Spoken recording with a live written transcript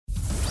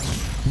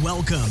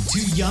Welcome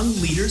to Young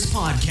Leaders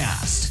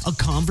Podcast, a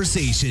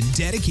conversation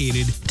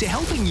dedicated to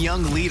helping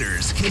young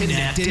leaders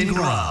connect and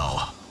grow.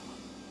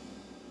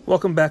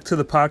 Welcome back to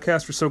the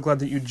podcast. We're so glad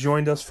that you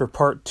joined us for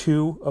part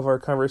 2 of our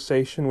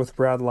conversation with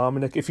Brad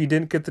Lomenick. If you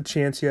didn't get the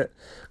chance yet,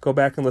 go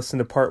back and listen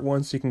to part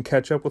 1 so you can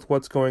catch up with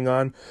what's going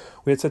on.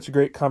 We had such a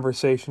great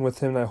conversation with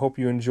him, and I hope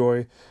you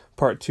enjoy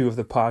part 2 of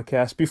the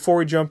podcast. Before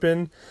we jump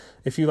in,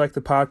 if you like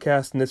the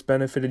podcast and this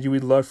benefited you,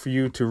 we'd love for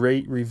you to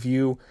rate,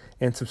 review,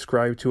 and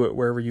subscribe to it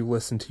wherever you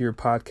listen to your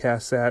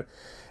podcasts at.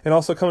 And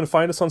also come and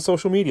find us on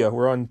social media.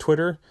 We're on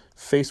Twitter,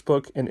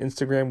 Facebook, and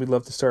Instagram. We'd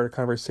love to start a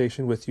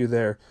conversation with you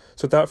there.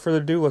 So without further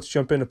ado, let's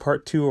jump into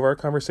part 2 of our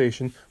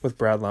conversation with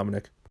Brad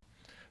Lomenick.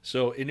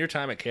 So in your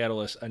time at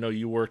Catalyst, I know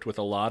you worked with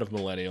a lot of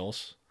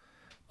millennials.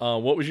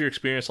 What was your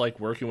experience like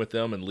working with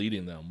them and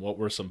leading them? What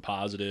were some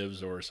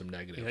positives or some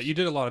negatives? Yeah, you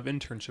did a lot of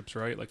internships,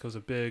 right? Like it was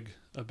a big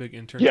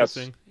internship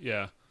thing.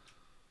 Yeah.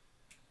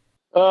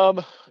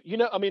 The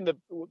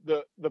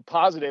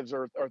positives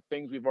are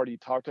things we've already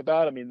talked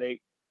about. I mean,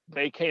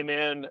 they came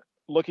in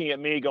looking at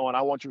me going,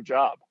 "I want your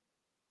job,"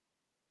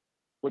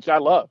 which I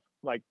love.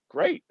 Like,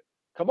 great,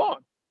 come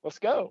on, let's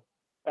go.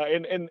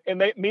 And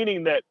they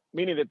meaning that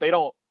they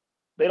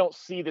don't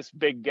see this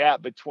big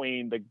gap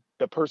between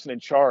the person in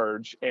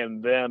charge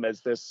and them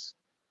as this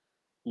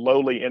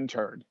lowly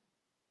intern.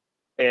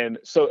 And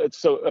so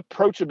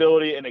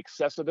approachability and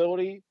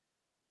accessibility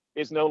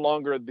is no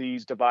longer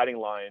these dividing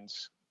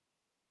lines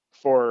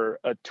for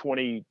a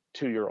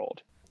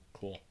 22-year-old.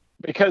 Cool.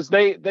 Because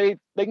they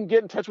can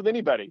get in touch with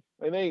anybody,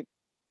 and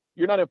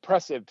you're not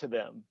oppressive to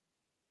them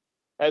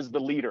as the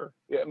leader.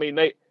 I mean,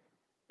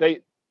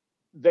 they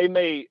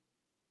may,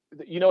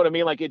 you know what I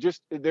mean? Like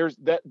there's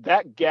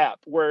that gap.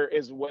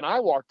 Whereas when I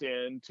walked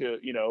into,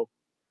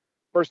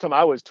 first time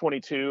I was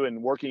 22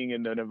 and working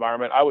in an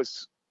environment, I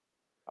was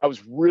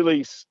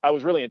really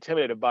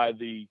intimidated by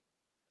the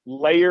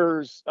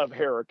layers of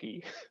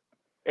hierarchy,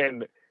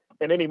 and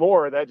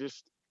anymore that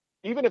just,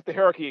 even if the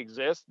hierarchy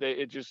exists,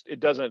 it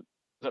doesn't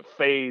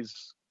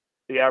phase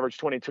the average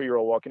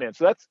 22-year-old walking in.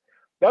 So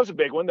that was a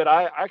big one that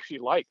I actually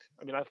liked.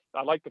 I mean,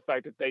 I liked the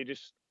fact that they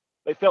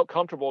felt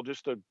comfortable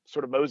just to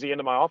sort of mosey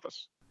into my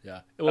office.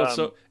 Yeah.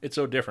 Well, it's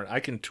so different. I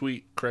can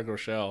tweet Craig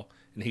Rochelle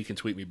and he can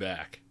tweet me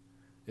back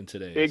in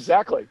today's.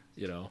 Exactly.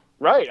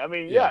 Right. I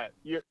mean, yeah.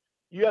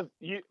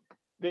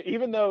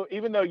 Even though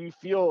you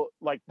feel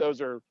like those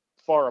are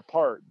far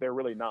apart, they're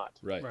really not.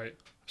 Right.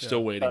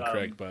 Still waiting,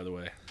 Craig, by the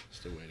way.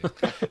 Still waiting.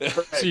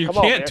 So you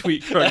can't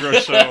tweet Craig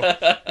Rochelle.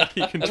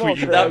 He can tweet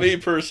you. Not me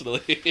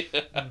personally.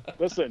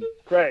 Listen,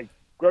 Craig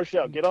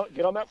Rochelle, get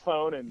on that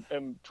phone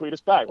and tweet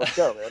us back. Let's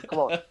go, man. Come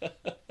on.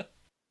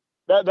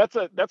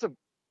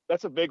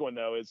 That's a big one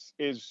though.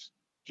 Is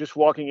just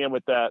walking in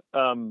with that.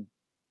 I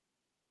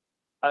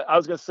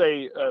was going to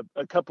say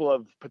a couple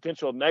of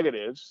potential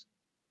negatives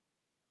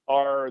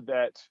are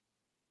that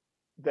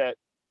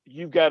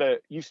you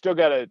still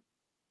got to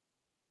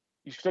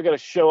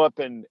show up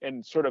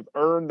and sort of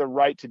earn the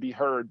right to be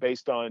heard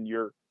based on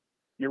your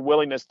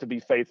willingness to be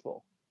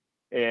faithful,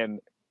 and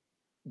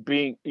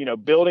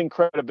building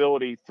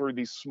credibility through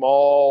these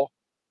small,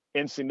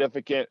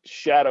 insignificant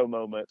shadow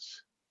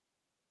moments,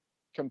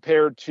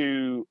 compared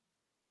to,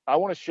 I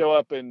want to show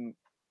up and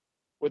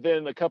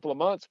within a couple of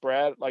months,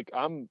 Brad, like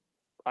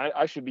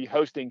I should be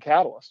hosting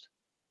Catalyst,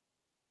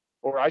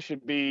 or I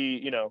should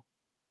be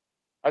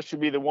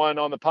the one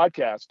on the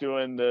podcast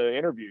doing the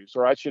interviews,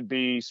 or I should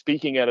be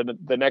speaking at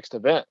the next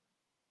event.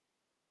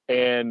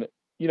 And,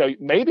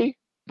 maybe,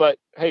 but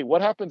hey,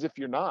 what happens if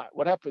you're not?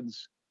 What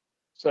happens?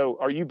 So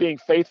are you being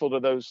faithful to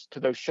those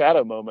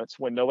shadow moments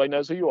when nobody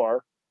knows who you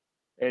are,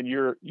 and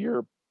you're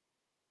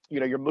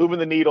moving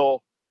the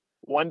needle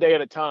one day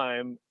at a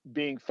time,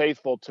 being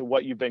faithful to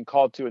what you've been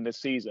called to in this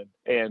season?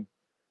 And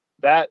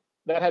that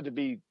had to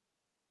be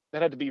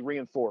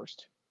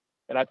reinforced.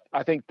 And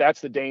I think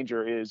that's the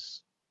danger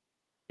is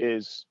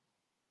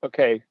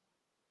okay,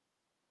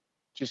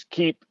 just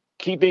keep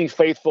being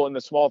faithful in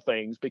the small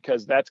things,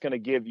 because that's going to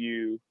give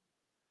you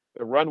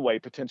the runway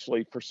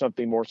potentially for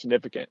something more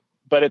significant.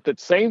 But at the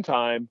same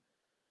time,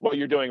 what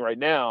you're doing right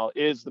now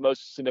is the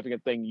most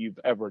significant thing you've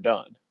ever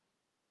done.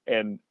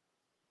 And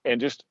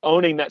just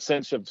owning that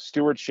sense of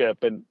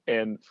stewardship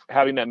and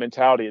having that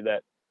mentality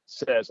that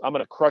says, I'm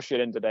going to crush it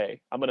in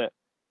today. I'm going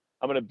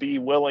to be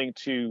willing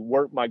to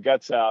work my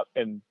guts out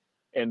and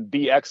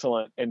be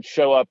excellent and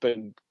show up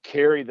and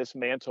carry this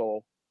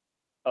mantle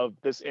of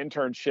this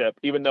internship,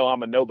 even though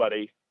I'm a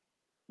nobody,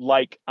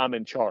 like I'm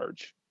in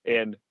charge.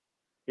 And,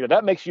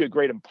 that makes you a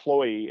great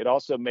employee. It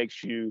also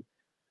makes you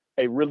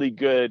a really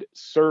good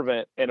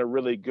servant and a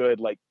really good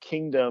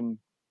kingdom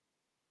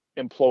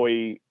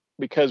employee,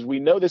 because we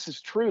know this is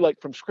true,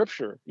 from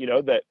scripture,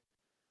 that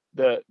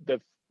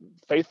the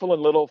faithful in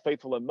little,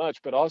 faithful in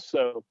much, but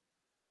also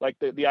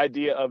the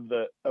idea of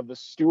the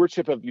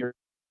stewardship of your,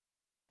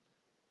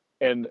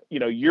 and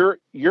your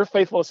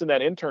faithfulness in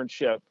that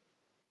internship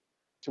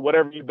to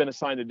whatever you've been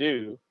assigned to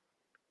do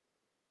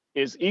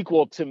is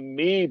equal to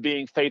me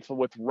being faithful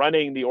with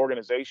running the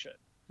organization.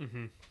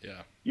 Mm-hmm.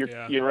 Yeah.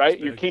 You're right.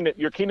 Your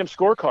kingdom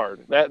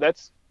scorecard.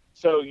 That's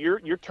so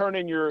you're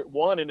turning your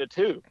 1 into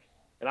 2,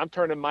 and I'm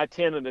turning my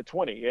 10 into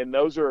 20, and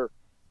those are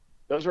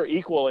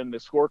equal in the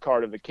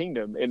scorecard of the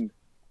kingdom. And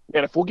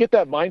if we'll get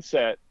that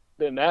mindset,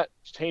 then that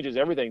changes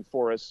everything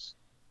for us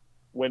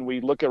when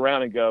we look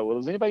around and go, well,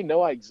 does anybody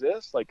know I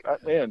exist? Like,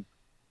 man,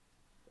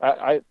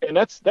 and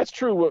that's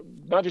true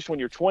not just when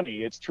you're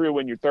 20, it's true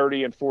when you're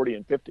 30 and 40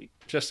 and 50.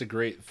 Just a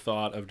great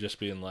thought of just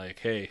being like,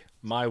 hey,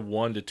 my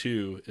 1 to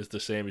 2 is the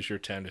same as your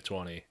 10 to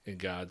 20 in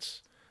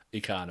God's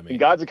economy. In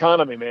God's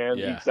economy, man.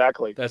 Yeah,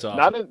 exactly. that's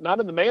awesome. Not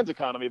in the man's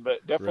economy,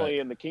 but definitely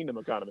Right. in the kingdom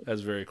economy.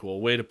 That's very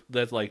cool.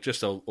 That's like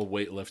just a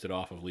weight lifted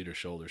off of leaders'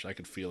 shoulders. I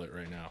could feel it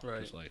right now.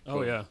 Right. Just like, oh,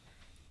 boom. yeah.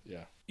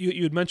 Yeah.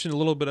 You had mentioned a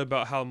little bit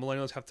about how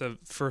millennials have to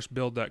first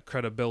build that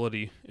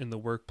credibility in the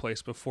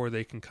workplace before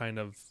they can kind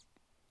of,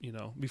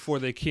 before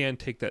they can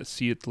take that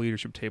seat at the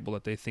leadership table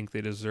that they think they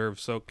deserve.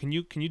 So can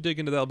you dig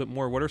into that a little bit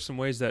more? What are some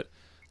ways that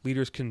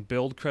leaders can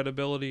build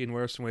credibility, and what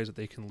are some ways that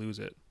they can lose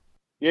it?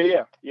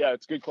 Yeah.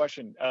 It's a good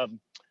question.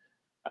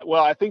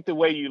 Well, I think the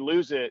way you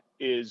lose it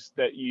is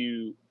that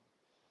you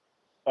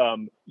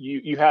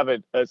have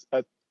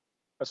a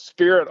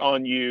spirit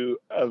on you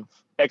of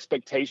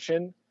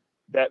expectation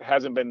that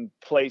hasn't been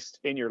placed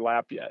in your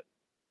lap yet.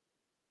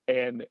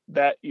 And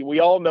that we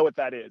all know what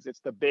that is.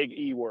 It's the big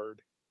E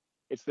word.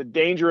 It's the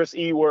dangerous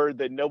E word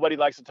that nobody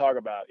likes to talk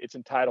about. It's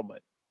entitlement.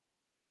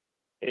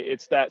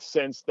 It's that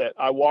sense that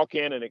I walk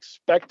in and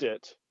expect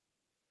it,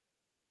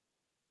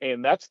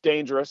 and that's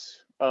dangerous.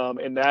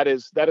 And that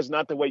is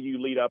not the way you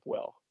lead up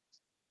well.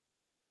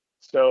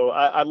 So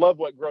I love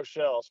what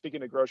Groeschel,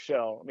 speaking of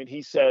Groeschel, I mean,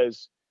 he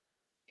says,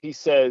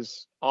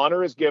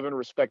 honor is given,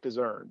 respect is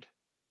earned.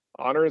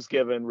 Honor is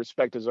given,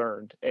 respect is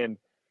earned. And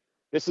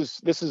this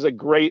is a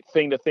great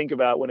thing to think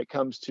about when it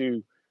comes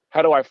to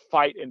how do I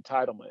fight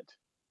entitlement,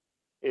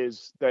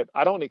 is that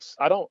I don't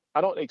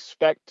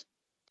expect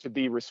to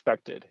be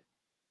respected.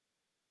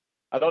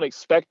 I don't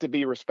expect to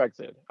be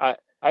respected. I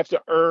have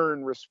to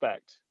earn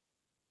respect.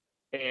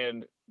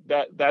 And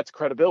that's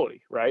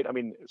credibility, right? I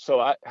mean,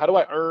 so how do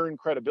I earn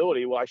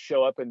credibility? Well, I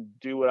show up and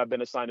do what I've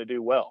been assigned to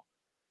do well,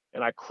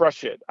 and I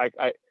crush it.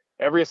 I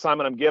every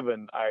assignment I'm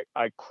given,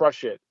 I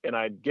crush it, and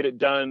I get it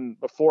done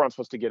before I'm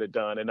supposed to get it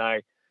done, and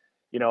I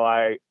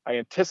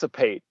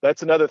anticipate.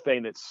 That's another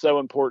thing that's so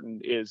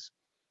important is,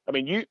 I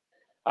mean,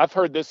 I've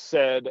heard this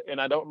said, and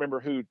I don't remember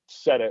who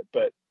said it,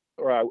 but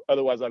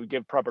otherwise I would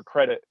give proper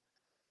credit,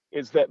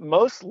 is that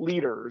most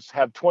leaders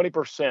have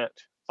 20%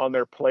 on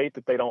their plate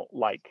that they don't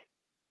like.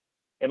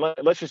 And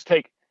let's just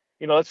take,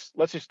 let's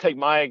just take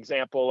my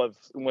example of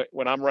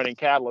when I'm running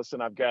Catalyst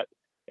and I've got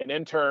an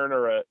intern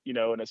or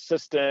an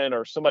assistant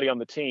or somebody on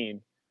the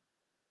team.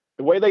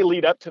 The way they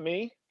lead up to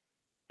me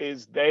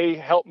is they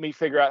help me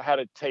figure out how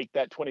to take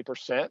that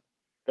 20%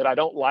 that I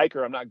don't like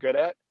or I'm not good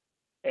at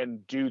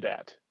and do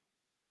that.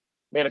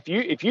 Man, if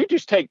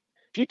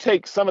you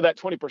take some of that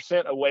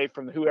 20% away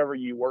from whoever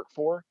you work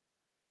for,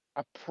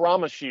 I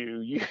promise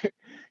you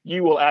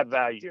will add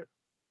value.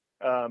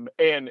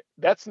 And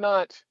that's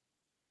not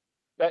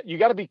that, you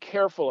got to be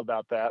careful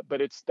about that, but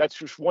that's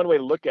just one way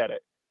to look at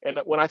it. And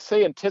when I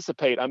say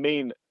anticipate, I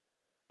mean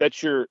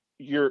that you're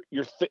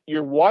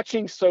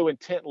watching so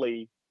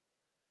intently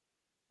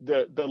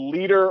the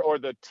leader or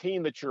the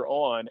team that you're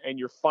on, and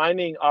you're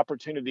finding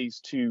opportunities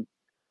to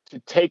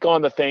take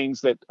on the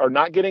things that are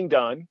not getting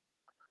done,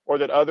 or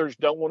that others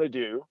don't want to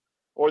do,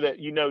 or that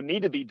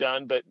need to be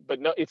done, but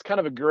no, it's kind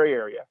of a gray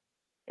area.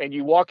 And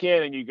you walk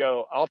in and you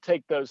go, I'll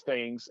take those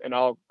things and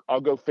I'll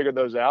go figure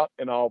those out,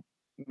 and I'll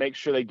make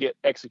sure they get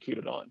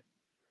executed on.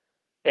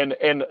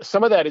 And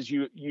some of that is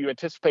you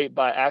anticipate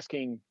by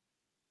asking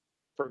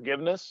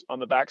forgiveness on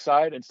the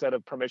backside instead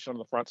of permission on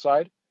the front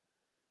side.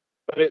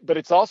 But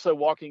it's also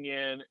walking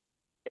in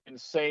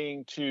and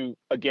saying to,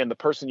 again, the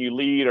person you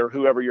lead or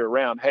whoever you're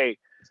around, hey,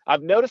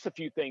 I've noticed a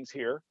few things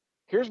here.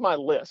 Here's my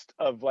list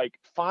of like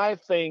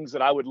 5 things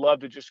that I would love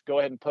to just go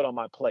ahead and put on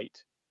my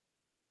plate.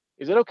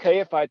 Is it okay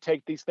if I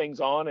take these things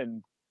on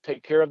and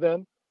take care of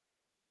them?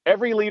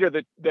 Every leader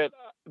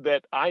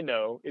that I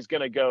know is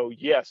going to go,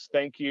 yes,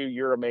 thank you,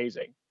 you're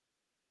amazing.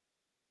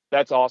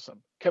 That's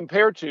awesome.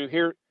 Compared to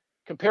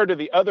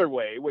the other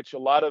way, which a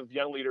lot of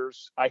young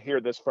leaders, I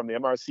hear this from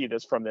them, or I see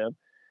this from them,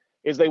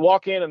 is they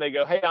walk in and they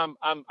go, hey,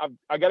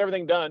 I got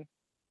everything done,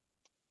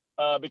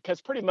 because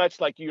pretty much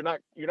like you're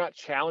not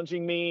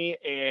challenging me,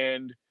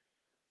 and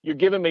you're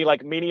giving me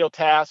like menial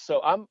tasks,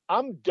 so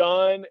I'm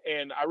done,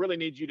 and I really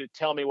need you to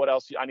tell me what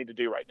else I need to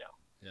do right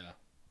now. Yeah.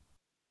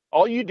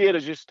 All you did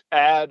is just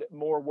add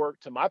more work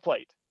to my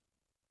plate,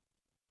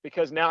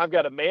 because now I've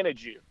got to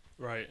manage you.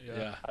 Right.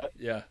 Yeah.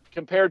 Yeah.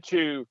 Compared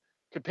to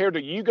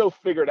you go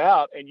figure it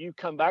out, and you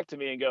come back to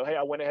me and go, hey,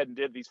 I went ahead and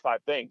did these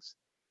 5 things.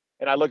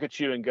 And I look at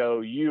you and go,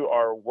 you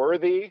are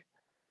worthy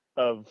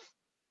of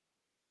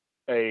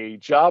a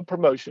job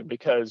promotion,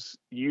 because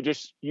you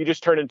just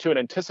turned into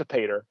an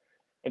anticipator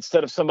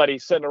instead of somebody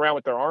sitting around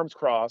with their arms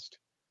crossed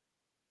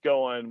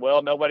going,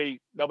 well,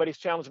 nobody's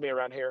challenged me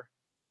around here.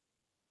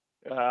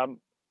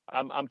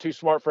 I'm too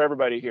smart for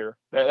everybody here.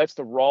 That's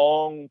the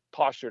wrong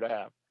posture to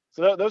have.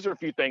 So those are a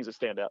few things that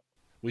stand out.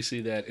 We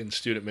see that in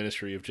student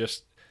ministry of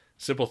just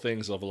simple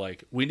things of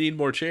like, we need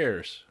more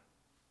chairs.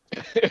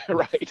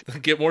 Right.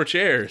 Get more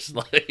chairs.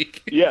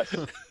 Like, Yes.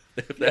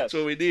 if that's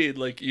what we need,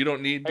 like, you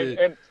don't need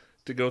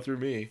to go through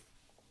me.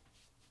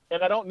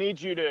 And I don't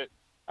need you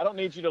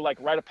to like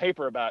write a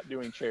paper about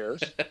doing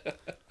chairs.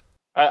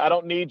 I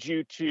don't need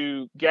you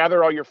to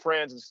gather all your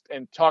friends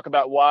and talk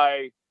about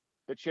why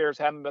the chairs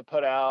haven't been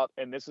put out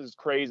and this is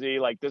crazy.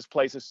 Like, this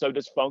place is so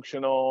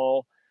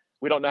dysfunctional.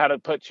 We don't know how to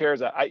put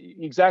chairs out.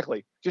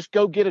 Exactly. Just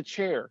go get a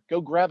chair.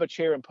 Go grab a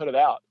chair and put it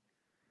out.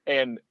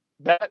 And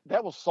that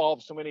will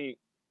solve so many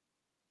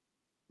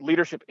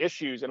leadership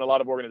issues in a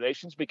lot of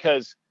organizations,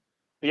 because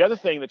the other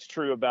thing that's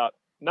true about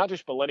not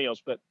just millennials,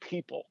 but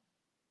people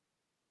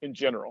in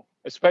general,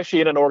 especially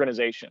in an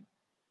organization,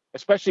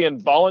 especially in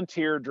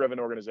volunteer-driven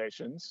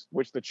organizations,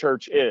 which the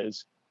church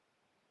is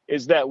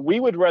that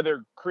we would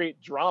rather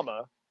create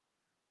drama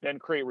than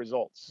create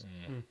results.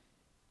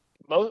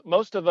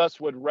 Most of us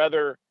would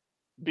rather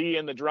be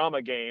in the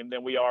drama game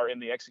than we are in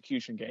the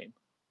execution game.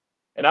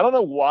 And I don't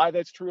know why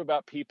that's true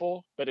about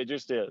people, but it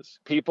just is.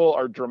 People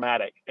are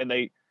dramatic, and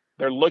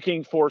they're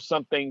looking for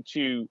something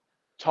to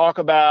talk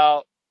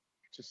about,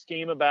 to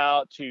scheme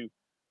about, to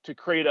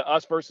create a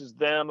us versus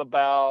them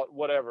about,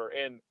 whatever.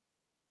 And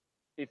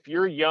if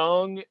you're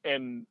young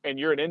and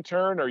you're an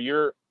intern or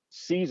you're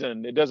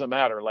seasoned, it doesn't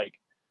matter. Like,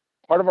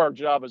 part of our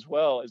job as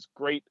well as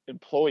great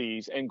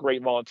employees and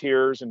great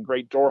volunteers and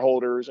great door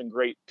holders and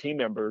great team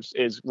members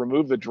is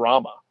remove the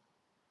drama.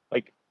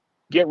 Like,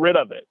 get rid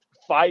of it.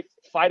 Fight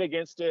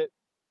against it.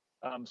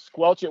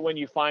 Squelch it when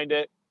you find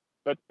it.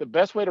 But the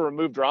best way to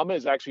remove drama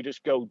is actually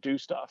just go do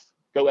stuff.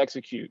 Go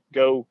execute.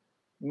 Go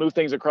move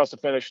things across the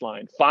finish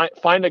line.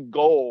 Find a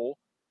goal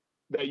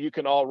that you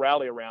can all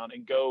rally around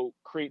and go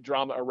create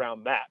drama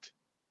around that.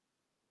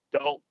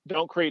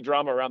 Don't create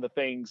drama around the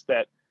things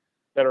that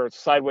are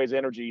sideways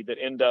energy that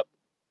end up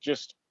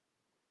just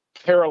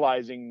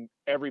paralyzing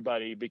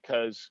everybody,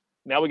 because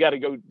now we got to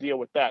go deal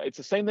with that. It's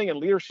the same thing in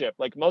leadership.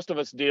 Like, most of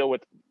us deal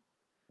with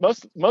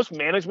most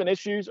management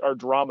issues are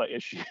drama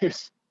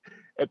issues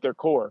at their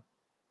core.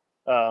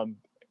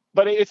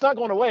 But it's not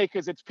going away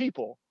because it's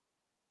people.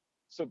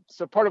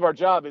 So part of our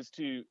job is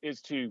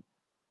to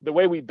the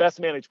way we best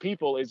manage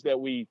people is that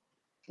we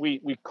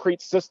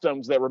create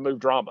systems that remove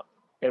drama,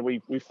 and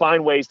we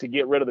find ways to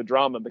get rid of the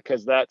drama,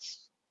 because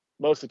that's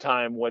most of the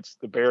time what's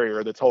the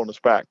barrier that's holding us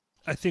back.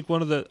 I think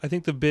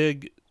the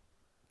big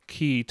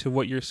key to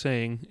what you're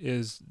saying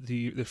is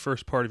the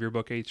first part of your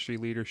book, H3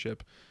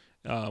 Leadership,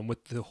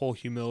 with the whole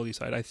humility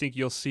side. I think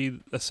you'll see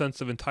a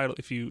sense of entitlement.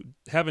 If you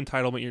have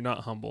entitlement, you're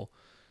not humble.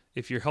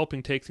 If you're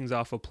helping take things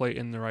off a plate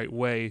in the right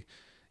way,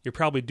 you're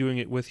probably doing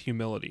it with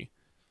humility.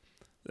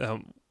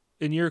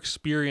 In your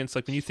experience,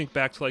 like when you think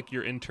back to like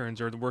your interns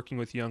or working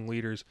with young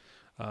leaders,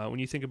 when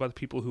you think about the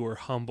people who are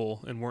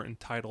humble and weren't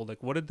entitled,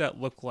 like what did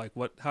that look like?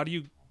 How do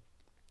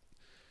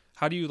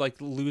you like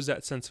lose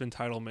that sense of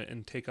entitlement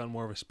and take on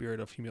more of a spirit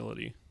of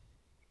humility?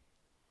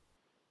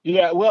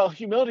 Yeah, well,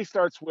 humility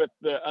starts with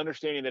the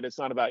understanding that it's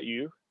not about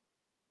you.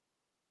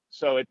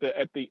 So at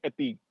the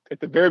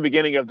very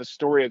beginning of the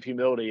story of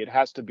humility, it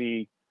has to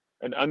be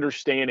an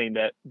understanding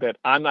that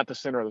I'm not the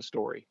center of the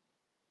story.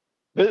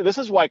 This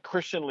is why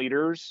Christian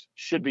leaders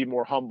should be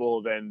more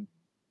humble than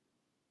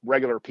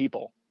regular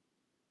people.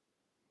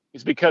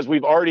 It's because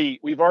we've already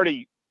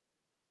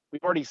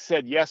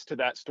said yes to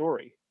that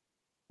story,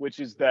 which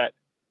is that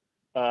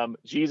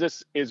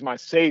Jesus is my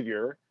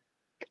savior.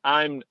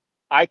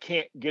 I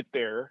can't get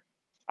there.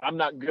 I'm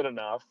not good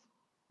enough.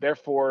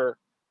 Therefore,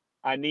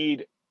 I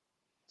need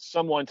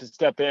someone to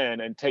step in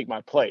and take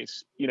my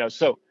place.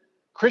 So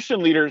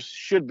Christian leaders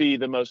should be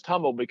the most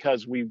humble,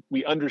 because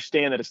we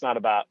understand that it's not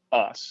about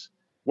us.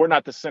 We're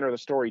not the center of the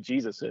story.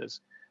 Jesus is.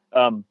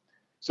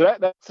 So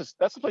that's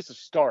the place to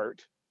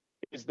start.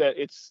 Is that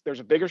there's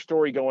a bigger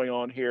story going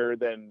on here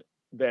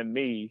than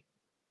me.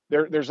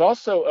 There's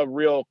also a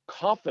real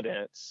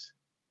confidence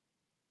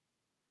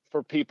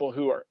for people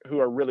who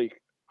are really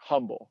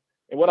humble.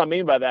 And what I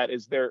mean by that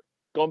is they're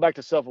going back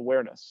to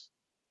self-awareness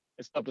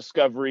and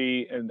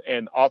self-discovery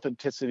and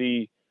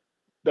authenticity.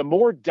 The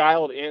more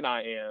dialed in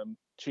I am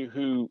to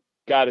who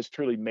God has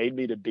truly made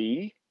me to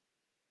be,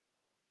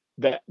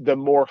 the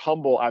more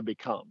humble I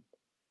become.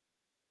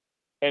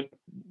 And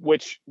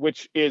which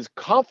is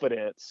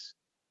confidence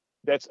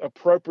that's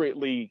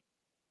appropriately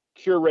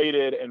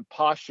curated and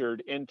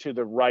postured into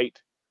the right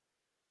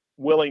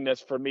willingness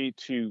for me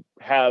to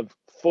have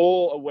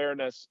full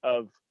awareness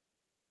of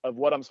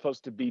what I'm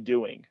supposed to be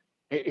doing.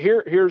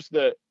 Here's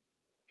the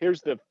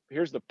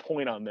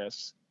point on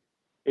this,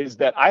 is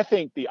that I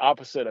think the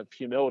opposite of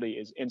humility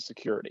is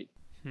insecurity.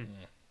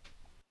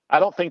 I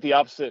don't think the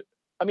opposite.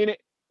 I mean, it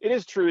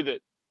is true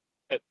that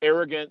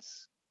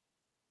arrogance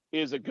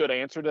is a good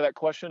answer to that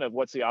question of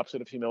what's the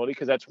opposite of humility,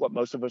 because that's what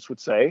most of us would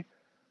say.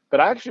 But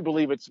I actually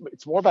believe it's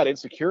more about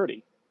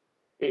insecurity.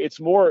 It's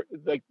more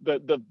like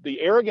the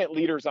arrogant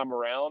leaders I'm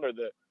around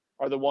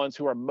are the ones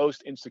who are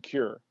most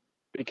insecure,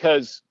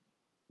 because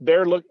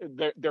their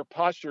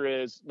posture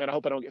is, man, I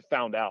hope I don't get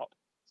found out.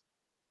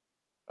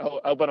 I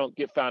hope I don't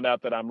get found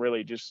out that I'm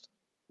really just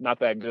not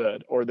that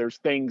good, or there's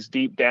things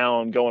deep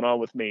down going on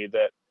with me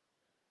that,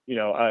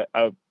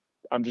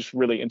 I'm just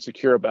really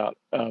insecure about.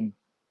 And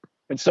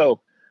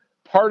so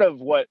part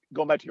of what,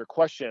 going back to your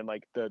question,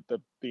 like the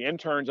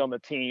interns on the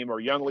team or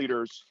young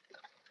leaders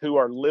who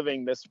are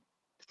living this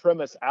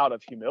premise out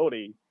of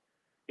humility,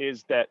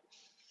 is that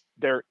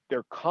they're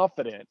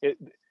confident.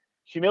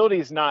 Humility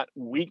is not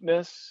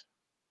weakness.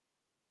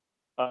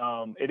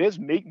 It is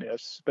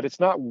meekness, but it's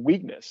not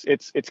weakness.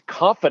 It's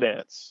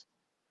confidence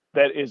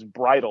that is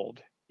bridled.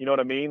 You know what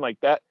I mean? Like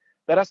that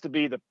has to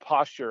be the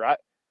posture.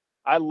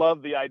 I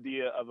love the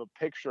idea of a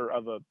picture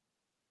of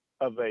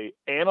a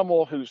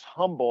animal who's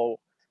humble,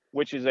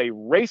 which is a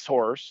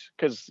racehorse,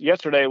 because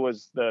yesterday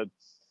was the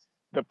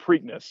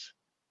Preakness,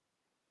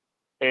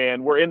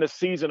 and we're in the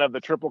season of the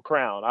Triple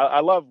Crown. I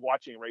love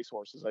watching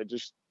racehorses.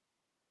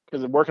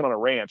 Because I'm working on a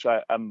ranch,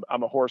 I'm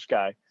a horse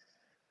guy.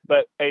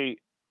 But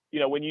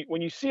when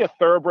you see a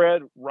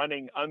thoroughbred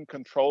running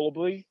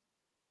uncontrollably,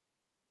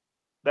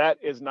 that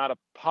is not a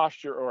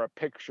posture or a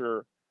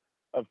picture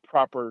of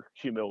proper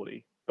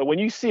humility. But when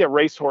you see a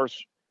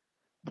racehorse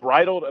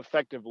bridled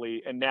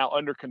effectively and now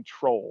under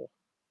control,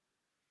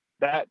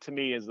 that to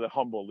me is the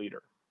humble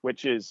leader,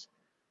 which is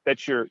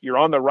that you're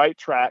on the right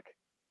track.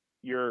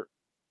 Your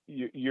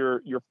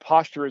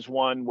posture is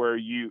one where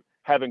you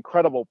have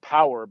incredible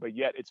power, but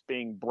yet it's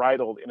being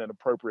bridled in an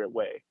appropriate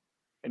way,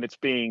 and it's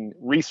being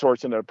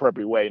resourced in an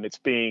appropriate way, and it's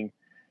being,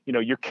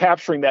 you're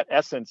capturing that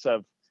essence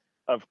of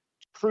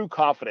true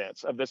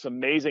confidence of this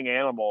amazing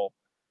animal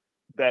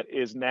that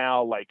is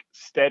now like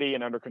steady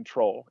and under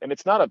control. And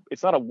it's not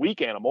a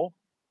weak animal.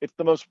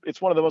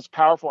 It's one of the most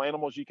powerful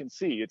animals you can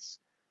see. It's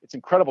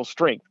incredible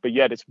strength, but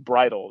yet it's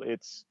bridled.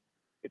 It's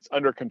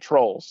under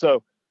control.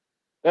 So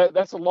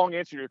that's a long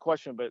answer to your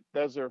question, but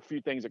those are a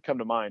few things that come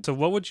to mind. So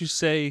what would you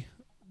say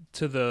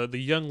to the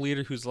young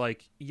leader who's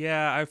like,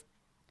 yeah, I've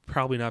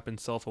probably not been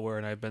self-aware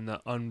and I've been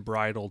the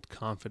unbridled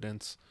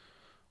confidence?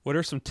 What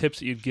are some tips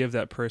that you'd give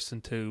that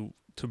person to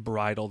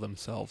bridle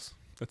themselves?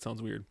 That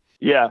sounds weird.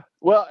 Yeah.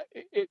 Well,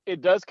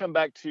 it does come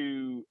back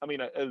to,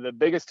 the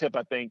biggest tip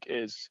I think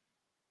is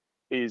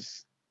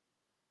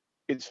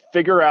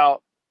figure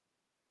out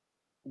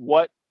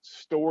what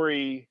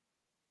story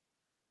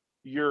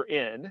you're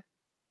in,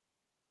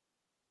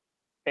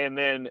 and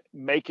then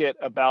make it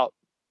about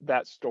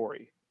that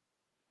story.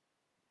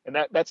 And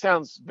that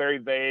sounds very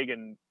vague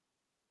and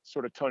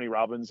sort of Tony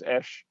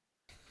Robbins-ish,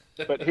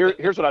 but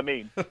here's what I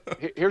mean.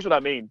 Here's what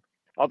I mean.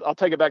 I'll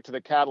take it back to the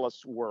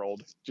Catalyst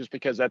world, just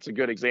because that's a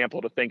good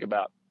example to think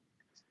about.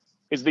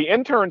 Is the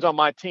interns on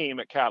my team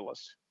at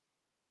Catalyst.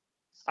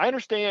 I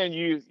understand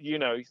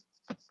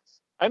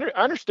I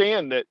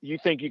understand that you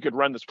think you could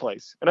run this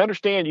place, and I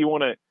understand you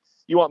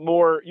want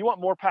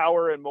more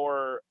power and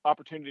more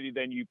opportunity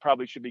than you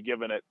probably should be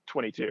given at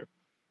 22.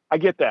 I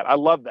get that. I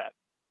love that.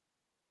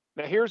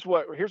 Now here's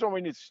what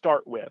we need to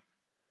start with,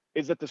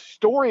 is that the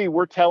story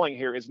we're telling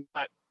here is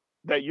not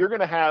that you're going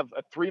to have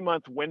a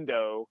 3-month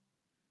window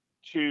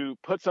to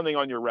put something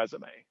on your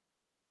resume.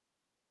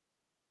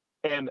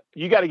 And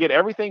you got to get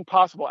everything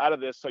possible out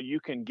of this so you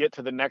can get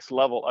to the next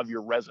level of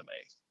your resume.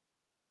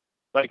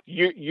 Like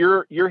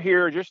you're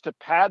here just to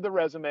pad the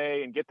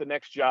resume and get the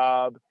next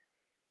job,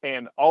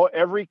 and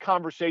every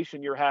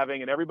conversation you're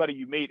having and everybody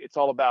you meet, it's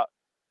all about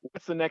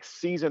what's the next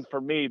season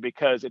for me,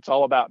 because it's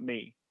all about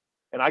me.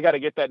 And I got to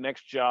get that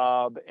next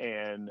job,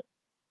 and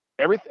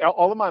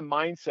all of my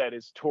mindset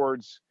is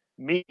towards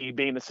me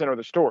being the center of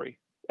the story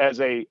as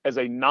a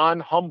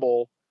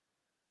non-humble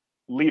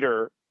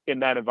leader in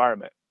that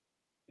environment.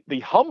 The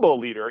humble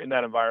leader in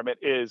that environment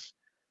is,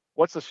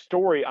 what's the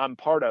story I'm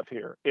part of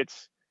here?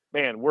 It's,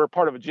 man, we're a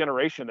part of a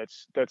generation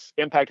that's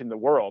impacting the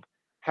world.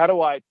 How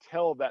do I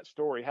tell that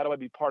story? How do I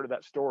be part of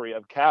that story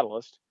of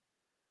Catalyst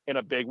in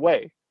a big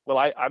way? Well,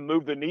 I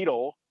move the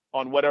needle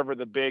on whatever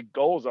the big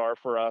goals are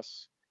for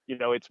us.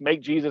 It's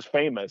make Jesus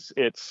famous.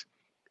 It's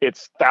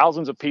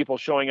thousands of people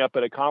showing up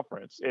at a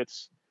conference.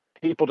 It's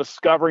people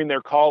discovering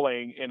their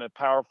calling in a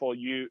powerful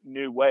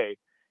new way.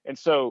 And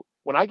so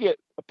when I get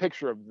a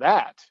picture of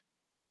that,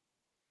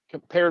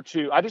 compared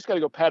to, I just got to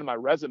go pad my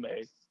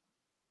resume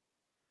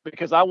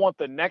because I want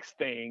the next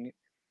thing,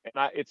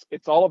 and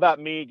it's all about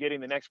me getting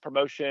the next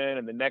promotion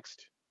and the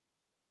next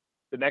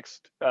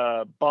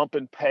bump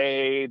in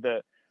pay,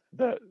 the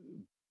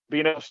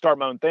being able to start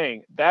my own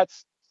thing.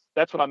 That's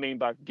what I mean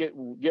by get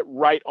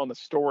right on the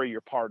story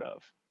you're part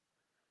of.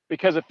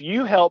 Because if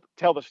you help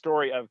tell the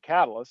story of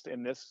Catalyst,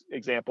 in this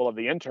example of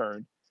the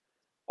intern,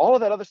 all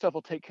of that other stuff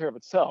will take care of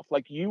itself.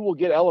 Like, you will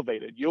get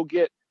elevated, you'll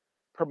get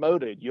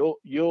promoted, you'll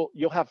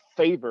have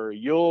favor,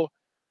 you'll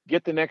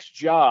get the next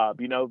job.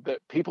 That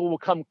people will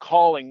come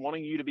calling,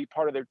 wanting you to be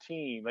part of their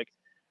team. Like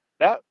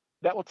that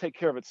will take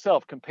care of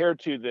itself,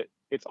 compared to that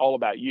it's all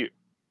about you.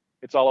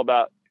 It's all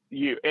about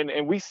you.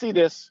 And we see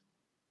this,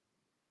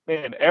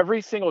 man,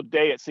 every single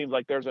day. It seems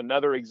like there's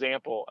another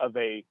example of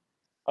a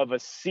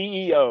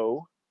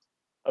CEO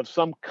of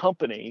some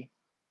company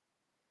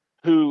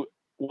who,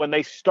 when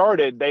they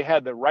started, they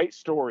had the right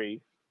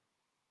story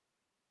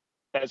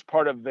as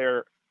part of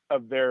their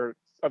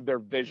of their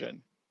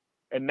vision.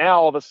 And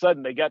now all of a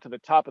sudden they got to the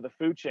top of the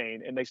food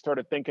chain and they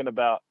started thinking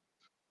about,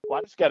 well,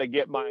 I got to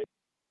get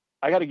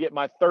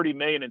my 30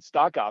 million in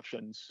stock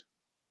options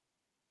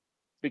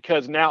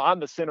because now I'm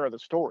the center of the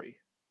story.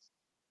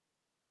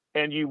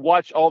 And you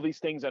watch all these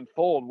things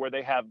unfold where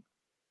they have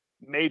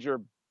major,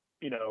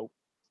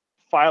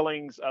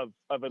 filings of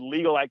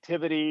illegal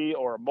activity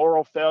or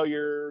moral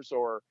failures,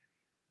 or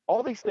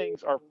all these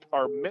things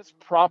are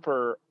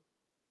misproper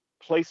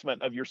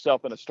placement of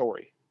yourself in a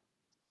story,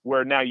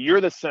 where now you're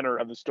the center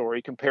of the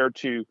story compared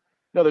to,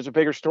 no, there's a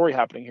bigger story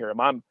happening here.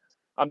 I'm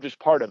just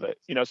part of it.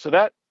 So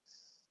that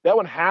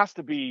one has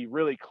to be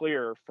really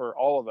clear for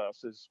all of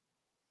us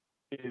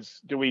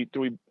is do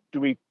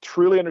we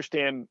truly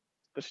understand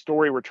the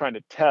story we're trying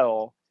to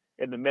tell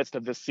in the midst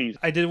of this season?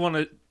 I did want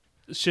to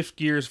shift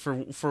gears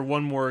for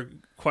one more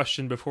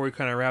question before we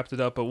kind of wrapped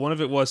it up, but one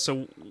of it was,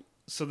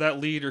 so that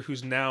leader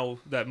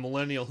that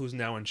millennial who's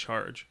now in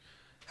charge,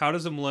 how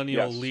does a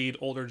millennial lead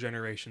older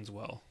generations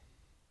well?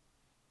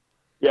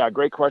 Yeah,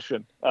 great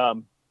question. I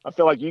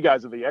feel like you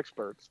guys are the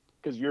experts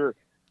because you're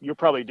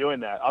probably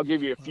doing that. I'll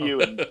give you a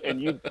few,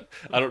 and you.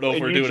 I don't know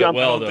if we're doing it well. I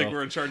don't though. think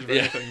we're in charge of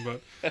anything,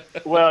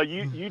 but well,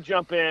 you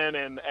jump in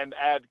and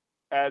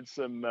add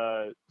some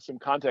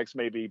context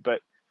maybe.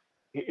 But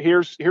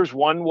here's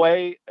one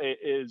way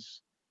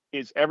is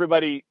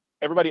everybody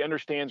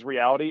understands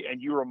reality,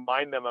 and you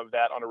remind them of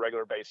that on a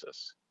regular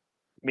basis.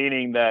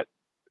 Meaning that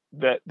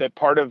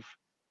part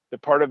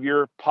of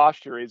your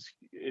posture is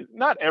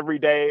not every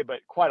day, but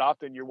quite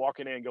often you're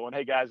walking in going,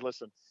 hey guys,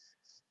 listen,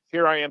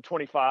 here I am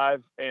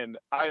 25 and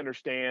I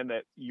understand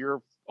that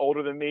you're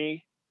older than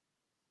me.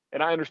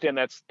 And I understand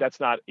that's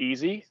not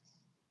easy.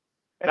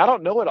 And I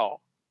don't know it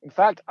all. In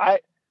fact,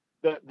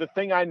 the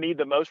thing I need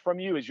the most from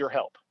you is your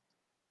help,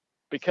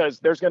 because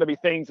there's going to be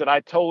things that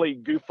I totally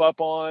goof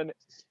up on.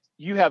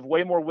 You have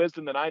way more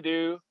wisdom than I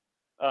do.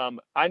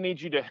 I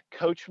need you to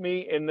coach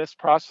me in this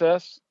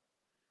process.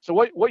 So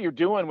what you're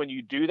doing when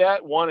you do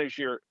that, one is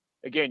you're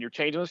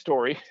changing the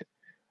story.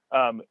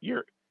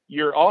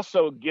 You're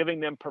also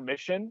giving them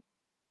permission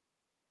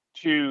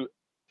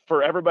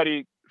for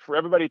everybody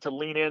to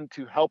lean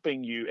into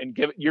helping you, and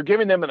you're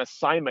giving them an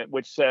assignment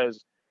which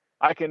says,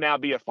 I can now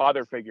be a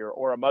father figure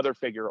or a mother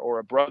figure or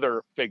a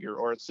brother figure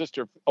or a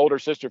older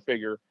sister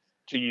figure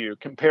to you,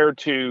 compared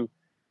to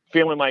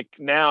feeling like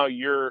now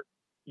you're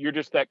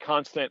just that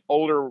constant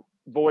older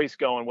voice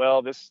going,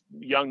 well, this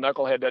young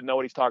knucklehead doesn't know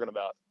what he's talking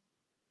about.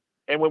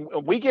 And when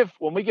we give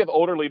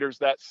older leaders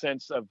that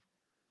sense of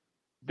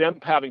them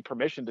having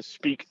permission to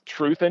speak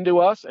truth into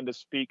us and to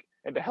speak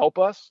and to help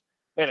us,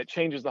 and it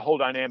changes the whole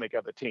dynamic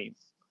of the team.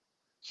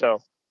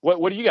 So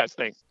what do you guys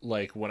think?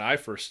 Like when I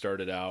first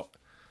started out,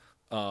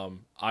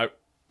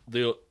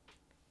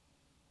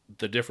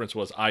 the difference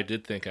was I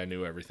did think I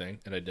knew everything,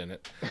 and I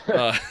didn't.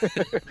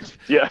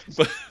 Yeah.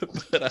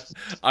 But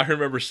I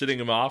remember sitting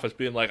in my office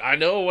being like, I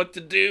know what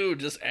to do.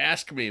 Just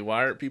ask me.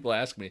 Why aren't people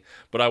asking me?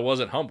 But I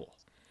wasn't humble,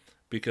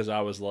 because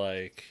I was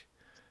like,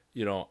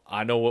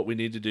 I know what we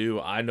need to do.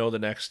 I know the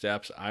next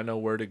steps. I know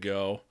where to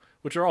go,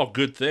 which are all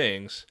good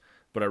things,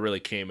 but I really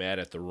came at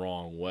it the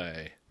wrong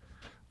way,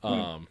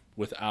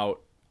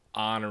 without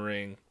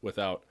honoring,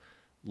 without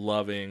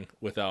loving,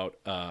 without,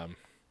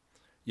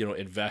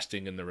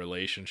 investing in the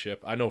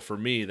relationship. I know for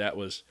me, that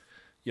was,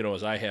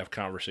 as I have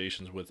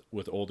conversations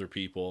with older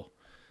people,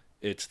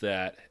 it's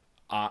that,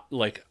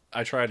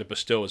 I try to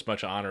bestow as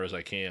much honor as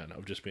I can,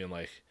 of just being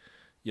like,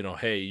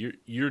 hey,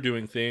 you're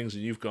doing things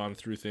and you've gone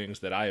through things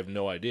that I have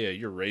no idea.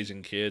 You're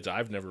raising kids.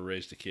 I've never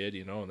raised a kid,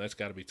 and that's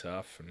got to be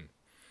tough.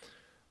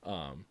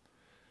 And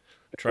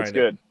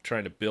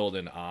trying to build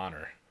in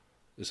honor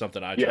is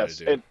something I try to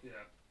do. And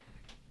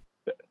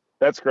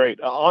that's great.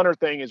 Honor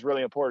thing is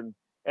really important.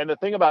 And the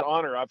thing about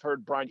honor, I've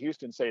heard Brian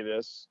Houston say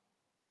this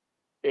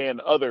and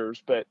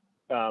others, but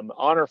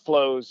honor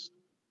flows.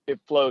 It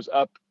flows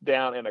up,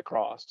 down, and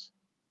across.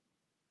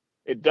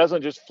 It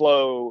doesn't just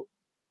flow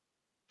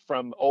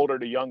from older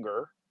to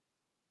younger,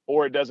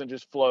 or it doesn't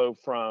just flow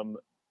from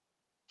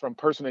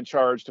person in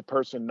charge to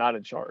person not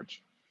in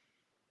charge.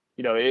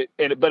 But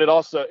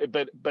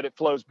it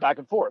flows back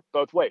and forth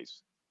both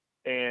ways.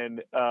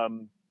 And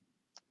I'm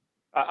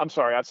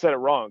sorry, I said it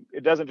wrong.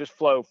 It doesn't just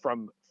flow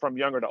from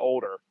younger to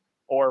older,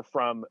 or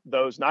from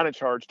those not in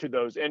charge to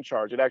those in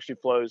charge. It actually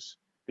flows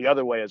the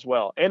other way as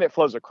well, and it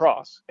flows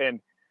across.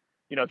 And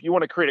if you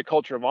want to create a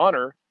culture of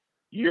honor,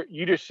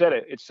 you just said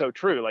it. It's so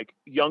true. Like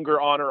younger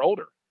honor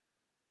older,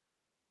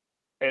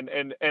 and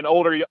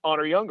older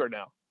honor younger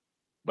now.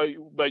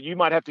 But you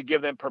might have to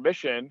give them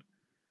permission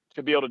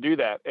to be able to do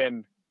that.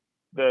 And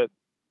the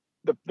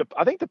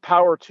I think the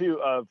power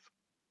too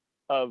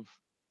of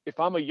if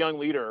I'm a young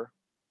leader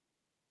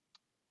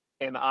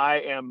and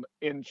I am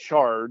in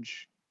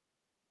charge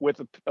with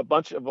a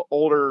bunch of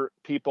older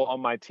people on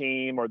my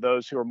team, or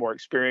those who are more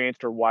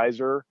experienced or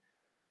wiser,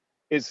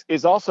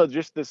 is also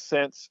just this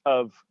sense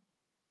of,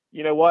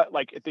 what,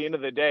 like at the end of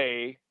the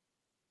day,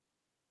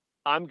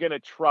 I'm going to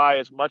try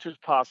as much as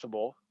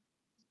possible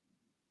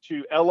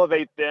to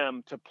elevate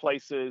them to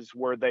places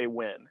where they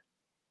win.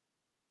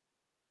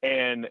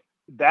 And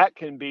that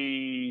can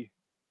be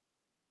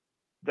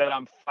that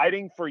I'm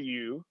fighting for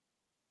you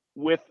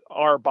with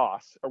our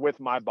boss or with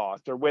my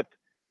boss or with,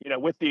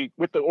 with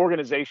the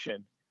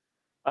organization.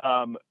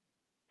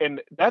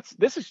 And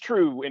this is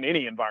true in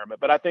any environment,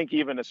 but I think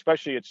even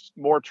especially it's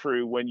more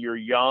true when you're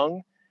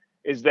young,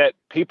 is that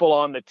people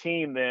on the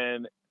team,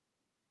 then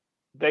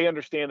they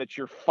understand that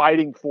you're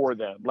fighting for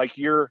them. Like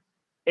you're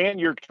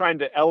trying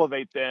to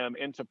elevate them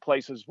into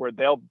places where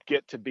they'll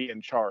get to be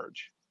in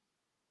charge.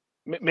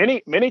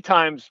 Many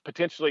times,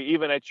 potentially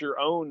even at your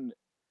own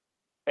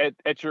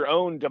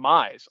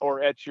demise,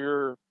 or at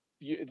your,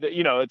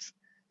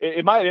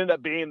 it might end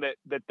up being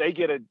that they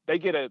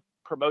get a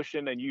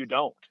promotion and you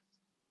don't.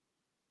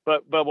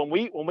 But when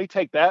we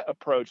take that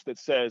approach that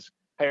says,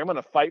 hey, I'm going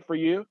to fight for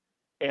you,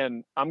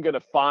 and I'm going to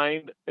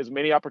find as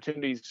many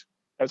opportunities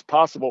as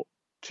possible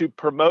to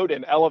promote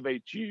and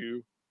elevate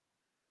you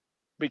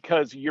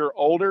because you're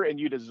older and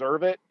you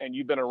deserve it, and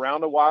you've been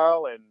around a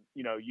while, and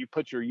you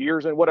put your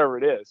years in, whatever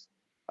it is,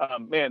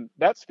 man,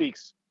 that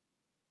speaks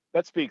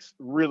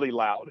really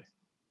loud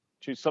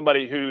to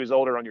somebody who is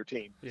older on your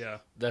team. Yeah,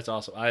 that's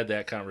awesome. I had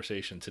that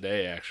conversation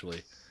today,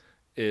 actually,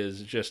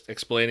 is just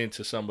explaining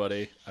to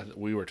somebody,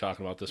 we were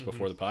talking about this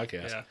before the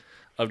podcast,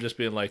 of just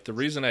being like, the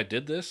reason I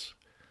did this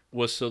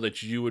was so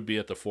that you would be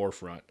at the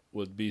forefront,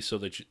 would be so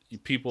that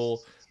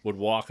people would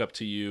walk up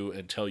to you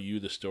and tell you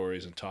the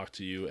stories and talk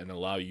to you and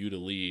allow you to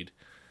lead.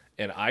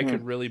 And I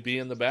could really be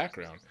in the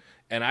background.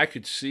 And I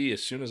could see,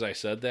 as soon as I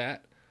said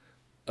that,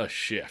 a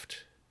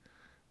shift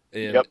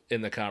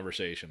in the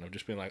conversation of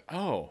just being like,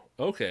 oh,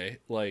 okay.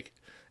 Like,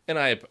 and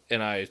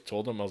I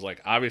told them, I was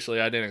like,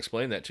 obviously I didn't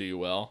explain that to you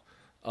well,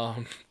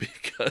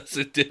 because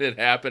it didn't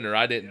happen, or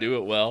I didn't do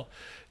it well,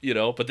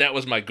 but that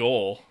was my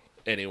goal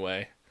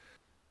anyway.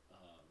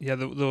 Yeah,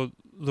 the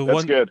That's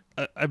one good.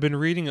 I've been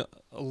reading a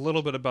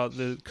little bit about,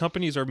 the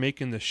companies are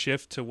making the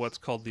shift to what's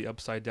called the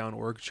upside down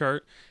org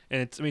chart,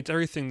 and it's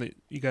everything that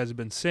you guys have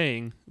been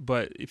saying.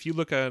 But if you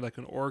look at like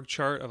an org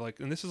chart of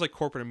and this is like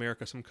corporate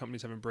America, some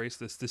companies have embraced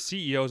this. The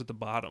CEO is at the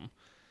bottom,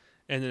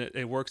 and then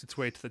it works its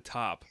way to the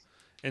top,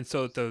 and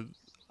so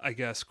I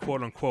guess,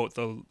 quote unquote,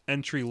 the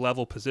entry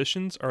level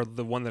positions are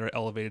the one that are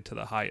elevated to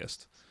the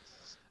highest.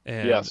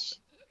 And yes,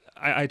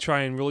 I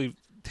try and really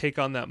take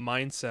on that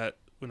mindset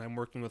when I'm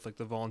working with like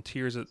the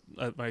volunteers at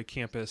my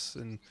campus,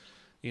 and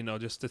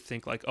just to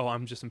think like, oh,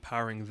 I'm just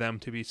empowering them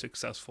to be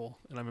successful,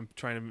 and I'm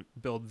trying to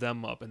build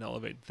them up and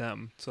elevate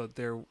them so that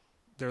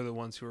they're the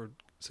ones who are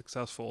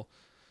successful.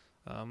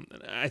 And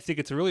I think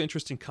it's a really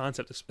interesting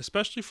concept,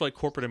 especially for like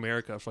corporate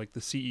America, for like the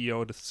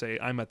CEO to say,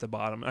 I'm at the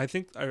bottom. And I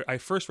think I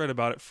first read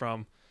about it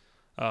from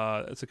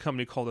it's a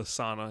company called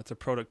Asana. It's a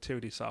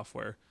productivity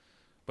software,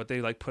 but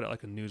they like put out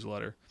like a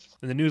newsletter,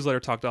 and the newsletter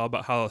talked all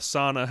about how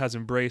Asana has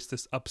embraced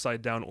this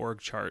upside down org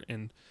chart,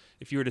 and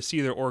if you were to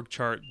see their org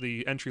chart,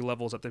 the entry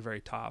level is at the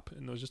very top,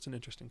 and it was just an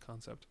interesting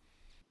concept.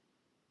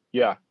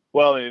 Yeah,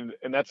 well, and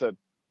that's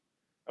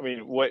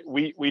what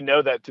we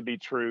know that to be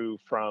true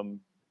from,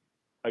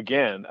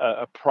 again,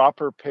 a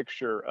proper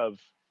picture of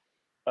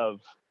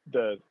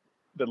the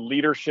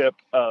leadership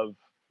of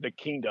the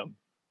kingdom,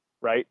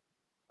 right?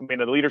 I mean,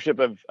 the leadership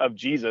of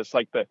Jesus,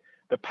 like the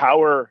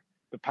power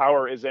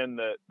is in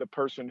the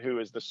person who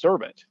is the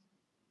servant.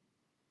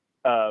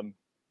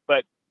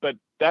 But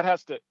that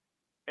has to,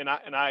 and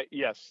I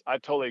yes, I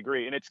totally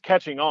agree, and it's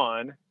catching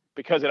on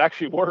because it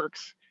actually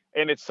works,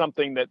 and it's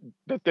something that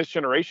this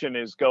generation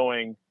is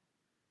going,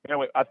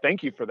 I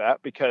thank you for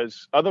that,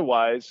 because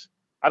otherwise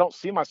I don't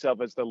see myself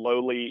as the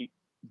lowly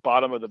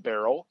bottom of the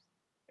barrel.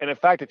 And in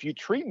fact, if you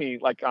treat me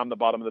like I'm the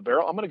bottom of the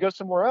barrel, I'm going to go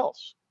somewhere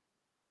else.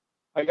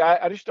 Like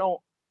I just don't.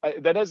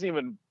 That doesn't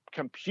even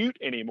compute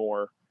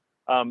anymore.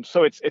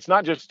 So it's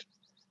not just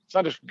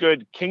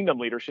good kingdom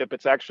leadership.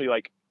 It's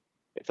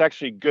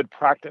actually good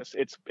practice.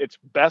 It's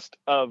best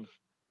of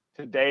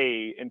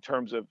today in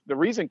terms of the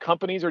reason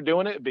companies are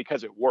doing it,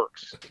 because it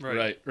works.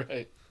 Right.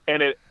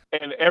 And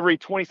every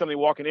 20 something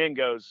walking in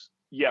goes,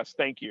 yes,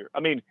 thank you. I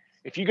mean,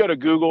 if you go to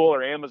Google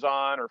or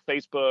Amazon or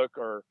Facebook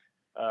or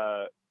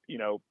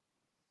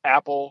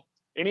Apple,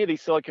 any of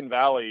these Silicon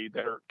Valley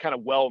that are kind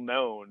of well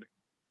known,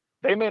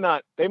 they may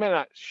not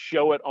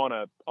show it on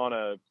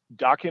a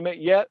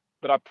document yet,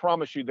 but I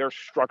promise you their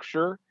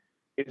structure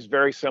is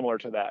very similar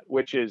to that,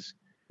 which is,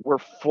 we're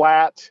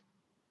flat.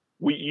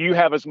 You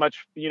have as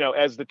much,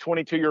 as the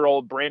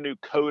 22-year-old brand new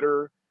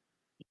coder,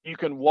 you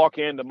can walk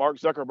into Mark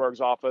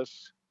Zuckerberg's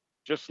office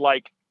just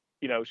like,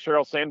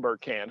 Sheryl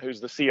Sandberg can,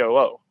 who's the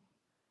COO.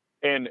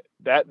 And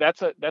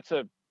that's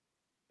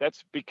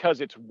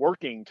because it's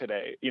working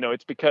today.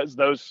 It's because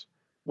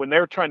when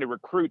they're trying to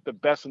recruit the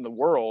best in the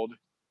world,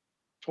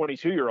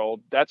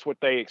 22-year-old, that's what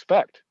they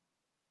expect.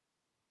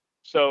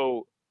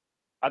 So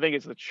I think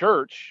as the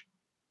church,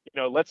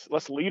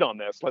 let's lead on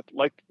this.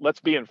 Let's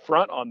be in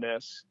front on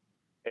this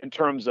in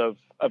terms of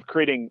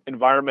creating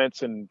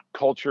environments and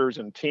cultures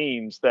and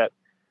teams that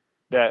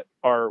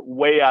are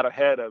way out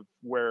ahead of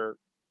where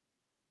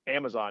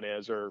Amazon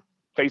is, or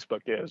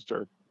Facebook is,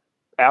 or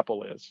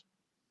Apple is.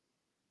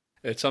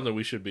 It's something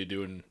we should be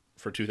doing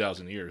for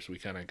 2,000 years. We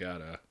kind of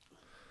gotta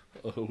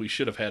We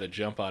should have had a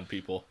jump on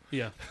people.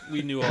 Yeah,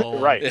 we knew all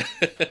along. Right.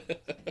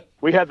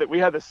 we had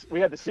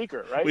the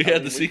secret, right? We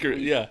had the secret.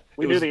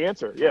 We knew the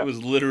answer. Yeah. It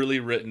was literally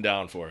written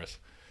down for us.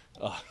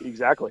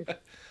 Exactly.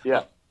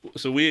 Yeah.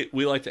 So we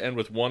like to end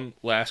with one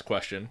last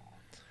question.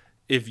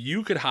 If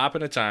you could hop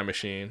in a time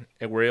machine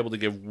and were able to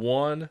give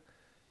one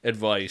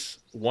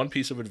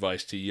piece of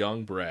advice to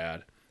young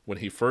Brad when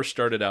he first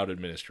started out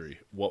in ministry,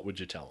 what would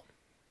you tell him?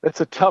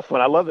 That's a tough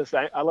one. I love this.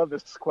 I love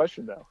this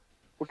question though.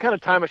 What kind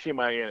of time machine am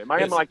I in? Am I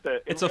in like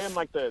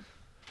the?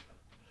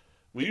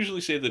 We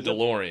usually say the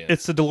DeLorean.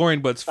 It's the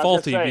DeLorean, but it's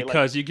faulty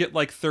because like, you get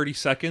like 30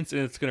 seconds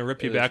and it's going to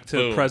rip you back to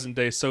boom. present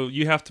day. So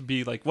you have to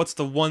be like, what's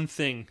the one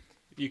thing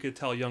you could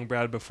tell young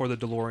Brad before the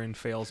DeLorean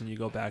fails and you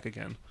go back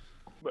again?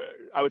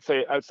 I would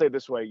say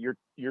this way: your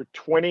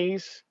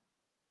 20s,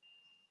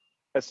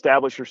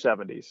 establish your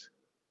 70s,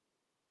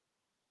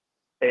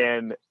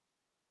 and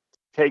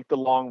take the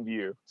long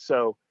view.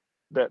 So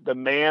the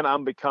man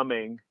I'm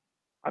becoming,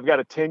 I've got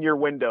a 10-year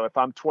window. If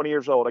I'm 20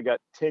 years old, I got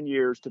 10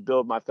 years to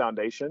build my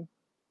foundation.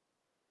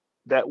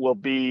 That will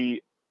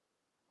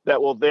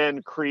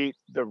then create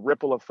the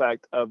ripple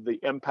effect of the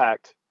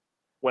impact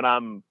when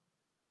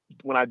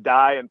I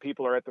die and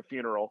people are at the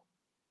funeral.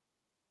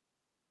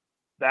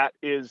 That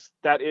is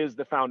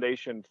the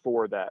foundation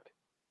for that.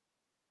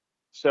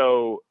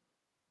 So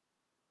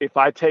if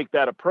I take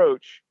that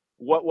approach,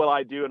 what will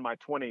I do in my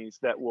 20s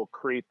that will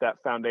create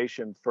that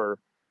foundation for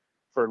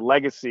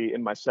legacy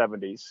in my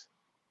 70s?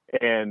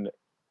 And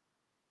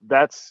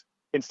that's,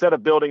 instead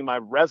of building my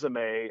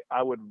resume,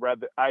 I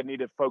need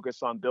to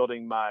focus on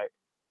building my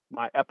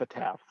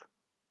epitaph.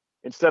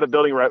 Instead of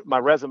building my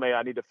resume,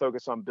 I need to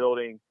focus on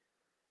building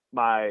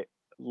my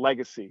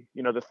legacy.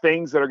 The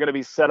things that are going to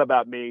be said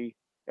about me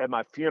at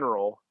my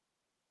funeral.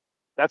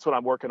 That's what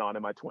I'm working on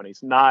in my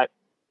 20s. Not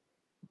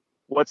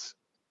what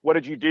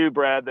did you do,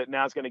 Brad, that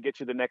now is going to get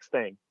you the next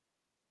thing.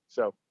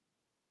 So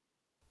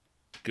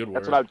good word.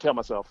 That's what I would tell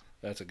myself.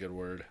 That's a good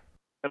word.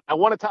 And I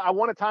want a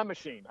time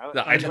machine.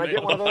 Can I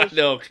get one of those?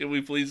 No, can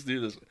we please do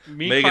this?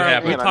 Make it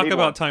happen. We talk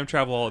about time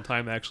travel all the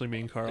time. Actually, me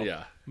and Karl.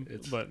 Yeah,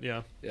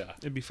 yeah,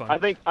 it'd be fun. I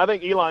think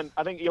Elon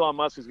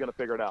Musk is going to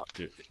figure it out.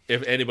 Dude,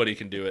 if anybody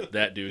can do it,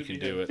 that dude can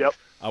do it. Yep.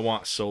 I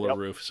want solar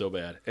roof so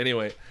bad.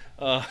 Anyway,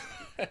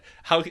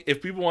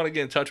 if people want to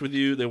get in touch with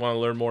you, they want to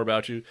learn more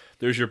about you.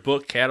 There's your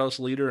book, Catalyst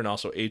Leader, and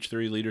also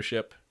H3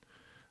 Leadership.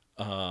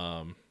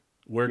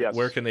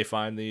 Where can they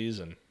find these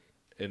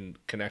and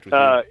connect with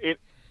you?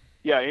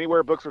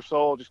 Anywhere books are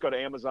sold, just go to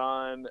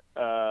Amazon.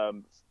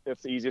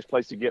 It's the easiest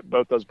place to get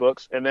both those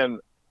books. And then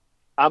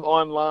I'm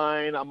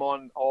online. I'm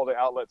on all the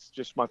outlets,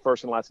 just my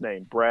first and last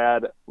name,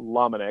 Brad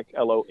Lomenick,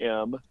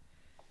 Lomenick.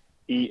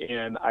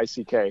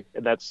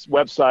 And that's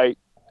website,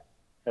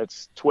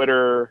 that's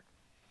Twitter,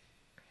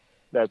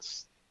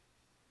 that's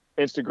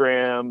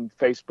Instagram,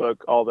 Facebook,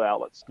 all the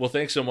outlets. Well,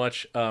 thanks so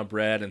much,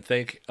 Brad, and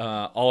thank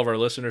all of our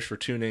listeners for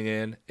tuning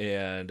in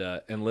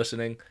and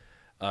listening.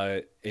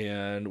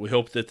 And we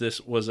hope that this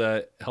was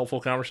a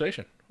helpful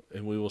conversation,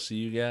 and we will see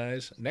you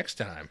guys next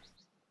time.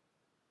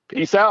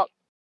 Peace out.